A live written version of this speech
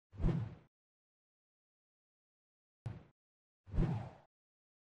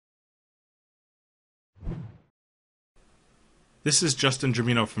This is Justin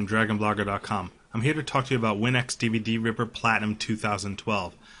Germino from DragonBlogger.com. I'm here to talk to you about WinX DVD Ripper Platinum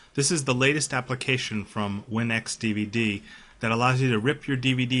 2012. This is the latest application from WinX DVD that allows you to rip your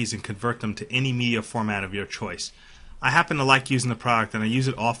DVDs and convert them to any media format of your choice. I happen to like using the product, and I use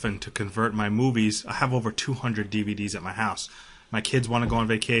it often to convert my movies. I have over 200 DVDs at my house. My kids want to go on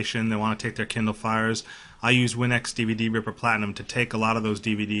vacation, they want to take their Kindle Fires. I use WinX DVD Ripper Platinum to take a lot of those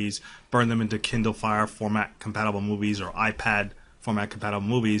DVDs, burn them into Kindle Fire format compatible movies or iPad format compatible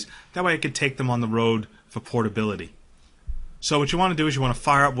movies. That way I could take them on the road for portability. So what you want to do is you want to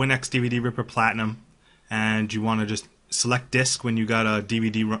fire up WinX DVD Ripper Platinum, and you want to just select disk when you got a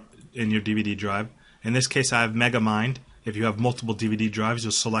DVD in your DVD drive. In this case I have Megamind. If you have multiple DVD drives,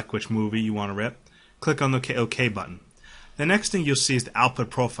 you'll select which movie you want to rip. Click on the OK button. The next thing you'll see is the output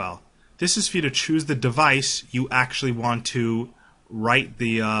profile. This is for you to choose the device you actually want to write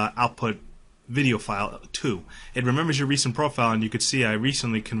the output video file to. It remembers your recent profile, and you could see I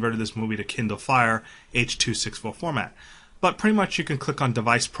recently converted this movie to Kindle Fire H.264 format. But pretty much you can click on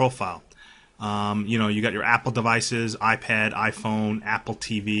device profile. You got your Apple devices, iPad, iPhone, Apple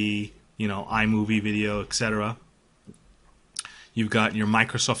TV, iMovie video, etc. You've got your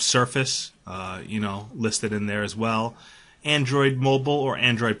Microsoft Surface, listed in there as well. Android mobile or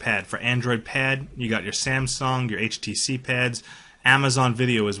Android Pad. For Android Pad, you got your Samsung, your HTC pads. Amazon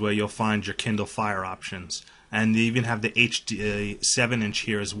Video is where you'll find your Kindle Fire options. And they even have the HD 7-inch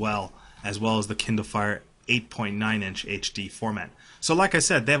here as well as the Kindle Fire 8.9-inch HD format. So like I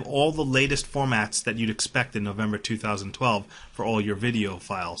said, they have all the latest formats that you'd expect in November 2012 for all your video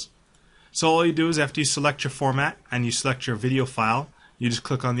files. So all you do is after you select your format and you select your video file, you just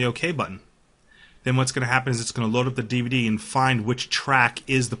click on the OK button. Then what's going to happen is it's going to load up the DVD and find which track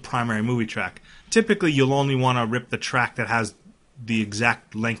is the primary movie track. Typically you'll only want to rip the track that has the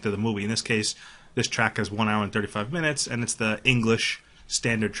exact length of the movie. In this case, this track has 1 hour and 35 minutes, and it's the English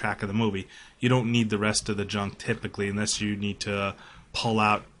standard track of the movie. You don't need the rest of the junk typically, unless you need to pull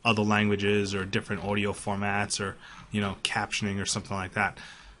out other languages or different audio formats or captioning or something like that.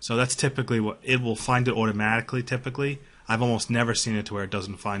 So that's typically what it will find it automatically. Typically, I've almost never seen it to where it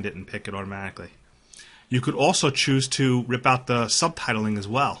doesn't find it and pick it automatically. You could also choose to rip out the subtitling as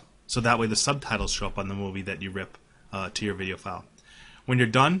well, so that way the subtitles show up on the movie that you rip to your video file. When you're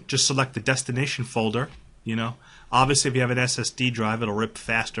done, just select the destination folder. Obviously if you have an SSD drive, it'll rip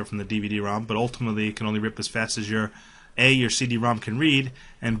faster from the DVD-ROM, but ultimately it can only rip as fast as your CD-ROM can read,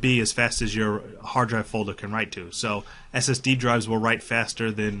 and B, as fast as your hard drive folder can write to. So SSD drives will write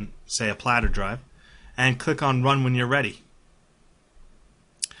faster than, say, a platter drive. And click on Run when you're ready.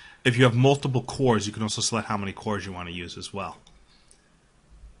 If you have multiple cores, you can also select how many cores you want to use as well.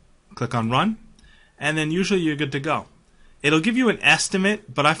 Click on Run, and then usually you're good to go. It'll give you an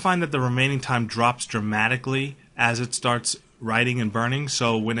estimate, but I find that the remaining time drops dramatically as it starts writing and burning.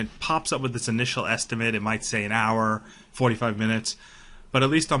 So when it pops up with its initial estimate, it might say an hour, 45 minutes. But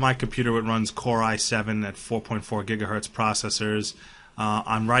at least on my computer, it runs Core i7 at 4.4 gigahertz processors.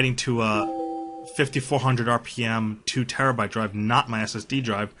 I'm writing to a 5400 RPM 2 terabyte drive, not my SSD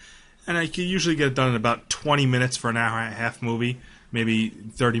drive, and I can usually get it done in about 20 minutes for an hour and a half movie, maybe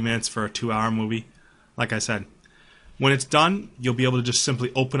 30 minutes for a 2-hour movie. Like I said, when it's done, you'll be able to just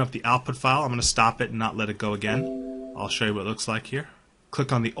simply open up the output file. I'm going to stop it and not let it go again. I'll show you what it looks like here.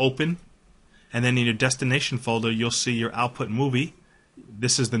 Click on the Open, and then in your destination folder, you'll see your output movie.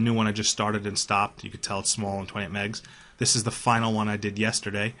 This is the new one I just started and stopped. You can tell it's small and 28 megs. This is the final one I did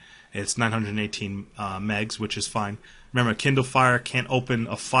yesterday. It's 918 megs, which is fine. Remember, Kindle Fire can't open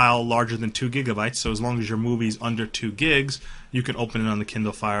a file larger than 2 gigabytes, so as long as your movie's under 2 gigs, you can open it on the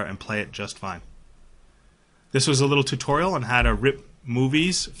Kindle Fire and play it just fine. This was a little tutorial on how to rip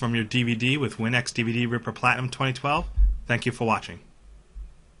movies from your DVD with WinX DVD Ripper Platinum 2012. Thank you for watching.